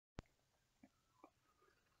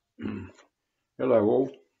Hello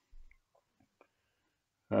all.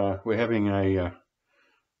 We're having a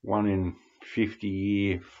 1 in 50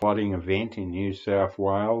 year flooding event in New South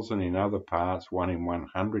Wales, and in other parts 1 in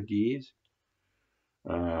 100 years.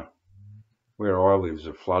 Uh, where I live is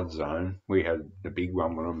a flood zone. We had the big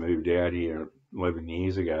one when I moved out here 11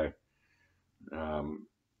 years ago.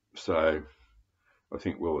 So I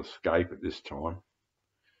think we'll escape at this time.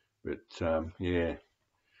 But yeah.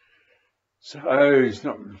 So it's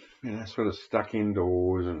not, sort of stuck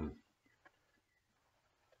indoors, and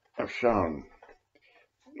I've shown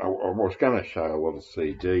I was going to show a lot of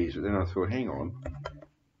CDs, but then I thought, hang on,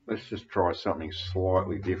 let's just try something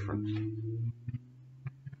slightly different.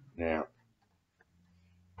 Now,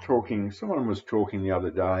 someone was talking the other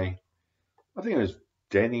day, I think it was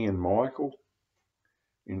Danny and Michael,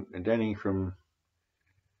 Danny from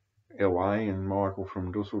LA and Michael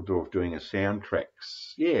from Dusseldorf, doing a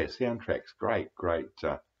soundtracks. Yeah, soundtracks, great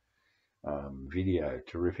video,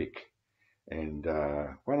 terrific. And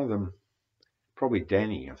one of them, probably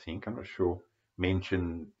Danny, I think, I'm not sure,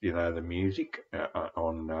 mentioned, the music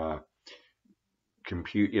on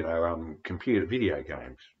computer video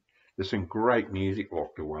games. There's some great music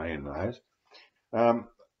locked away in those. I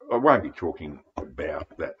won't be talking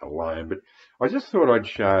about that alone, but I just thought I'd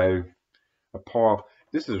show a pile.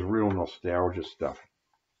 This is real nostalgia stuff.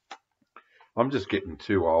 I'm just getting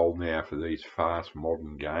too old now for these fast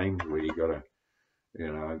modern games where you got to,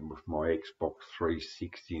 with my Xbox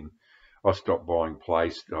 360, I stopped buying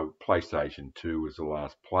PlayStation 2 was the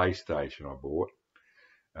last PlayStation I bought.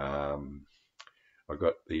 I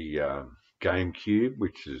got the GameCube,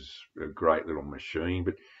 which is a great little machine,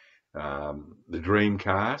 but the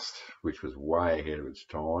Dreamcast, which was way ahead of its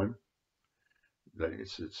time.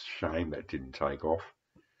 It's a shame that didn't take off.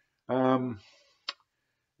 And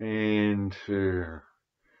the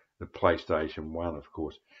PlayStation 1, of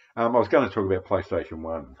course. I was going to talk about PlayStation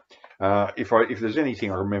 1. If there's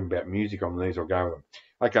anything I remember about music on these, I'll go with them.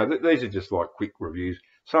 Okay, these are just like quick reviews.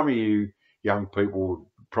 Some of you young people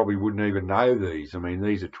probably wouldn't even know these. I mean,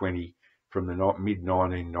 these are from the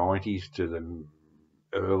mid-1990s to the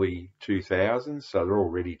early 2000s, so they're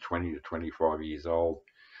already 20 to 25 years old.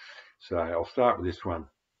 So I'll start with this one.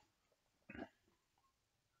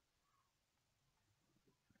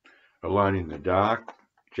 Alone in the Dark,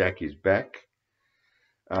 Jack is Back.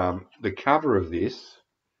 The cover of this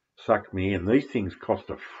sucked me in. These things cost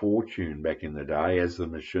a fortune back in the day, as the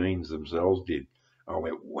machines themselves did. I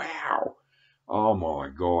went, wow, oh my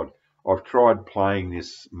God. I've tried playing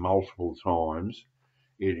this multiple times.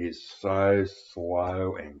 It is so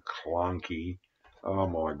slow and clunky. Oh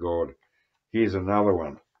my God. Here's another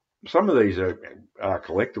one. Some of these are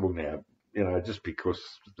collectible now, just because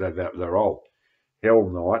they're old. Hell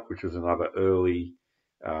Knight, which was another early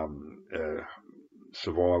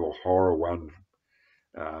survival horror one,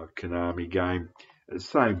 Konami game.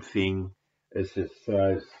 Same thing. It's just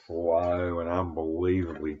so slow and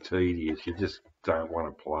unbelievably tedious. You just don't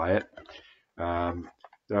want to play it. There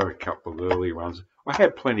were a couple of early ones. I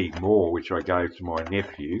had plenty more, which I gave to my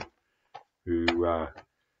nephew, who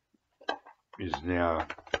is now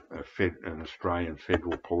an Australian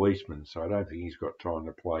federal policeman, so I don't think he's got time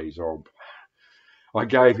to play his old. I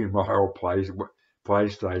gave him my old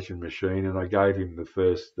PlayStation machine, and I gave him the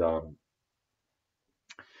first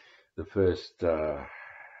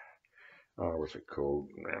what's it called?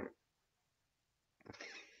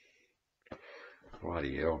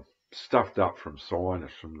 Bloody hell. Stuffed up from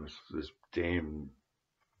sinus from this damn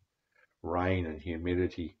rain and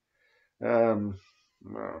humidity. Oh,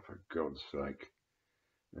 for God's sake.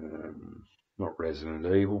 Not Resident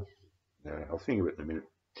Evil. I'll think of it in a minute.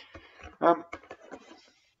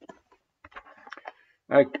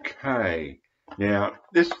 Okay. Now,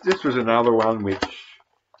 this was another one which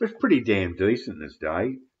was pretty damn decent this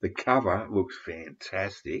day. The cover looks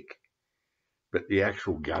fantastic, but the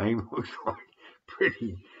actual game looks like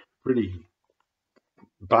pretty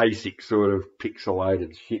basic sort of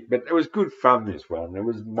pixelated shit. But it was good fun, this one. It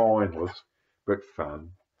was mindless, but fun.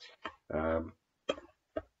 I'm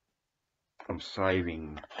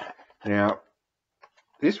saving. Now,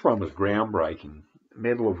 this one was groundbreaking.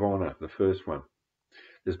 Medal of Honor, the first one.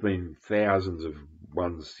 There's been thousands of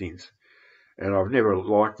ones since, and I've never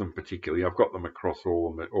liked them particularly. I've got them across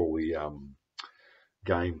all the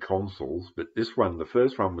game consoles, but this one, the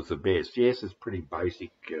first one, was the best. Yes, it's pretty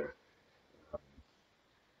basic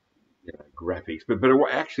graphics, but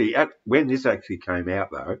actually, when this actually came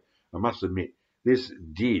out, though, I must admit, this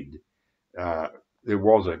did. There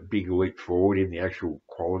was a big leap forward in the actual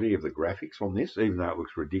quality of the graphics on this, even though it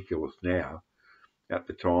looks ridiculous now. At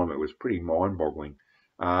the time, it was pretty mind-boggling.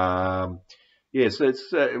 Yes,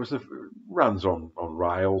 it was runs on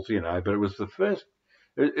rails, but it was the first.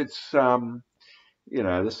 It's the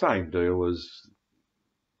same deal as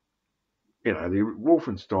the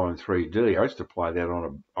Wolfenstein 3D. I used to play that on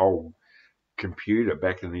an old computer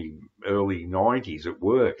back in the early 90s at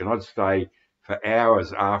work, and I'd stay for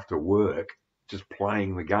hours after work just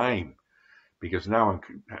playing the game because no one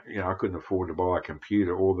could, I couldn't afford to buy a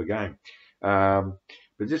computer or the game.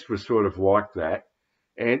 But this was sort of like that.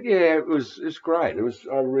 And yeah, it's great.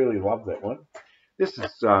 I really loved that one. This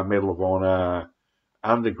is Medal of Honor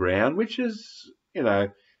Underground, which is, a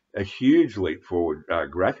huge leap forward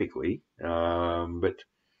graphically. But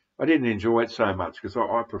I didn't enjoy it so much because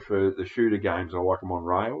I prefer the shooter games. I like them on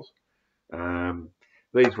rails.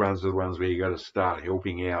 These ones are the ones where you got to start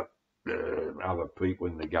helping out other people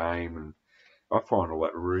in the game, and I find all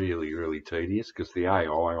that really, really tedious because the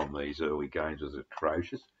AI on these early games is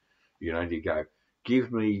atrocious. You go,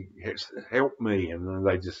 help me, and then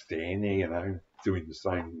they just stand there, doing the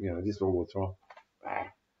same, just all the time.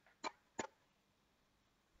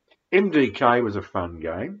 MDK was a fun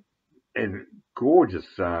game and gorgeous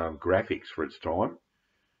graphics for its time.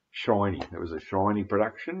 Shiny. It was a shiny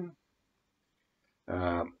production. See,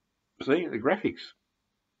 the graphics.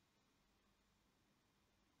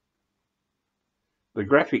 The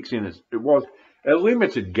graphics in it was a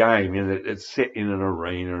limited game in that it's set in an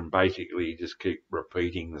arena and basically you just keep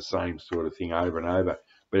repeating the same sort of thing over and over.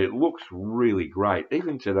 But it looks really great.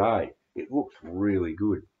 Even today, it looks really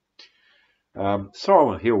good.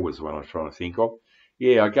 Silent Hill was the one I was trying to think of.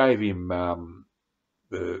 Yeah, I gave him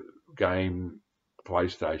the game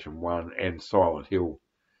PlayStation 1 and Silent Hill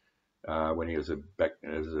when he was back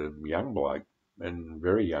as a young bloke and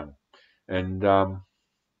very young. And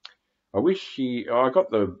I wish I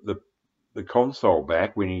got the console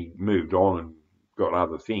back when he moved on and got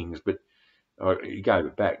other things, but he gave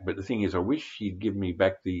it back. But the thing is, I wish he'd give me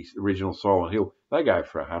back the original Silent Hill. They go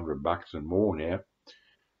for $100 and more now.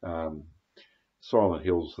 Silent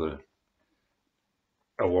Hill's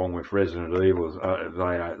along with Resident Evil,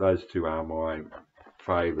 those two are my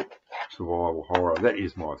favourite survival horror. That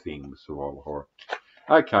is my thing, survival horror.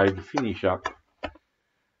 Okay, to finish up,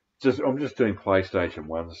 I'm just doing PlayStation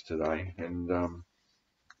 1s today, and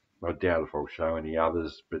I doubt if I'll show any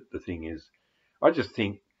others, but the thing is, I just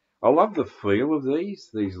think, I love the feel of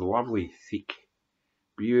these lovely, thick,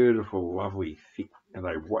 beautiful, lovely, thick, and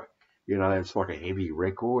it's like a heavy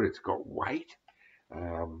record, it's got weight,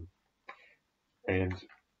 and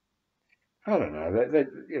I don't know,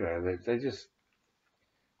 they just,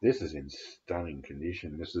 this is in stunning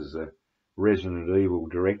condition. This is a Resident Evil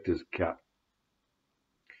Director's Cut.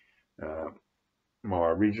 My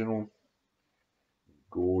original,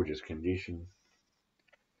 gorgeous condition.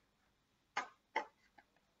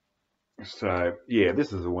 So, yeah,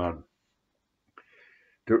 this is the one.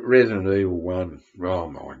 Resident Evil 1. Oh,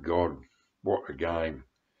 my God. What a game.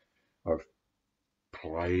 I've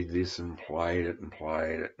played this and played it and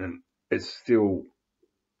played it. And it's still,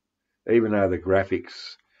 even though the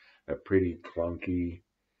graphics are pretty clunky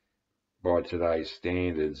by today's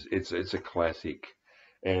standards, it's a classic.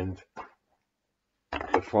 And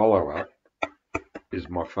the follow-up is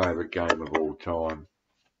my favourite game of all time.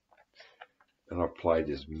 And I've played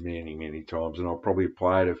this many, many times, and I'll probably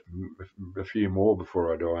play it a few more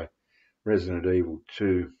before I die. Resident Evil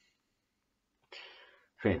 2.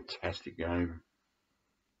 Fantastic game.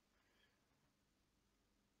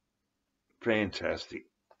 Fantastic.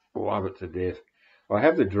 Love it to death. I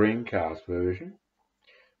have the Dreamcast version,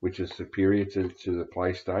 which is superior to the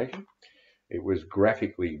PlayStation. It was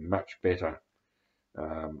graphically much better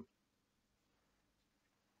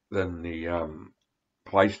than the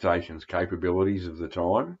PlayStation's capabilities of the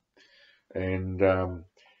time, and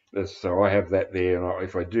so I have that there. And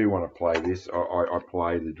if I do want to play this, I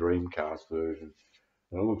play the Dreamcast version,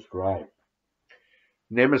 and it looks great.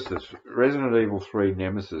 Nemesis, Resident Evil 3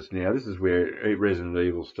 Nemesis. Now this is where Resident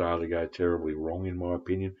Evil started to go terribly wrong, in my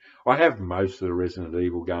opinion. I have most of the Resident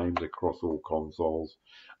Evil games across all consoles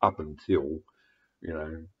up until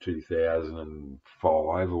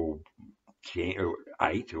 2005 or 10 or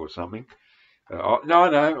 8 or something.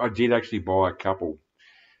 No, I did actually buy a couple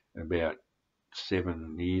about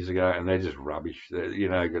 7 years ago, and they're just rubbish.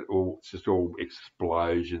 It's just all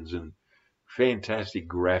explosions and fantastic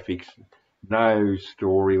graphics, no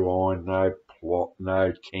storyline, no plot,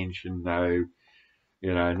 no tension,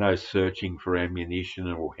 no searching for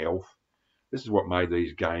ammunition or health. This is what made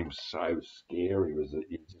these games so scary, was that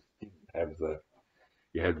you just didn't have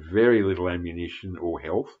you had very little ammunition or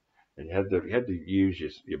health, and you had to use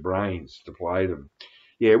your brains to play them.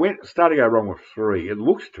 Yeah, it started to go wrong with 3. It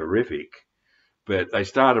looks terrific, But they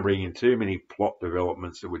started bringing too many plot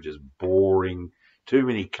developments that were just boring, too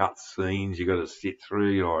many cut scenes you got to sit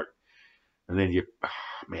through, like, and then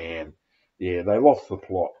man, yeah, they lost the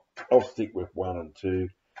plot. I'll stick with 1 and 2.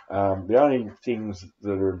 The only things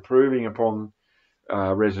that are improving upon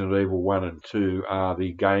Resident Evil 1 and 2 are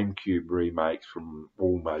the GameCube remakes from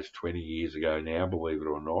almost 20 years ago now, believe it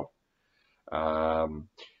or not.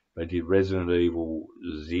 They did Resident Evil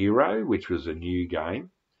 0, which was a new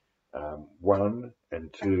game, 1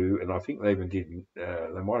 and 2, and I think they even did,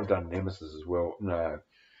 they might have done Nemesis as well. No,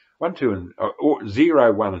 1, 2, and or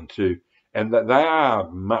 0, 1 and 2, and they are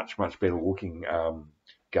much, much better looking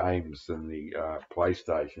games than the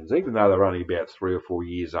PlayStations, even though they're only about 3 or 4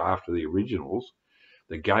 years after the originals.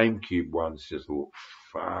 The GameCube ones just look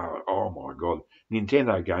far, oh my God.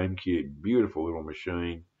 Nintendo GameCube, beautiful little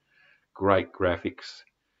machine, great graphics.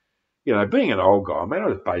 You know, being an old guy, I mean, I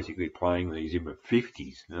was basically playing these in my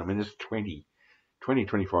 50s. I mean, it's 20,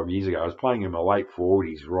 25 years ago. I was playing in my late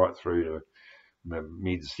 40s right through to my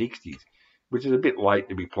mid 60s, which is a bit late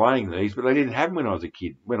to be playing these, but they didn't have them when I was a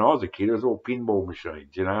kid. When I was a kid, it was all pinball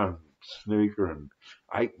machines, you know, and snooker and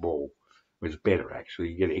 8-ball. It was better, actually.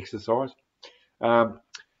 You get exercise.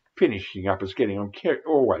 Finishing up, I'm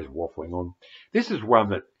always waffling on. This is one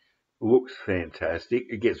that looks fantastic.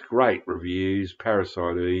 It gets great reviews.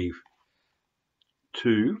 Parasite Eve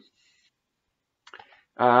 2.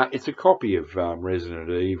 It's a copy of Resident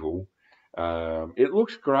Evil. It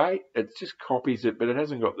looks great. It just copies it, but it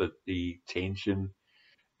hasn't got the tension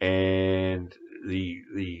and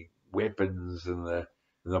the weapons and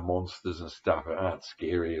the monsters and stuff aren't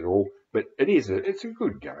scary at all. But it's a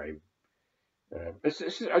good game. I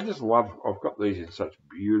just love. I've got these in such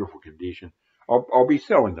beautiful condition. I'll be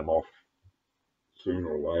selling them off sooner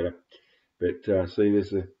or later. But see,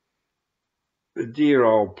 there's the dear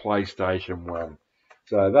old PlayStation 1.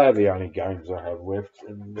 So they're the only games I have left,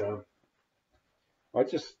 and I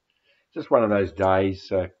just one of those days.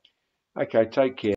 So okay, take care.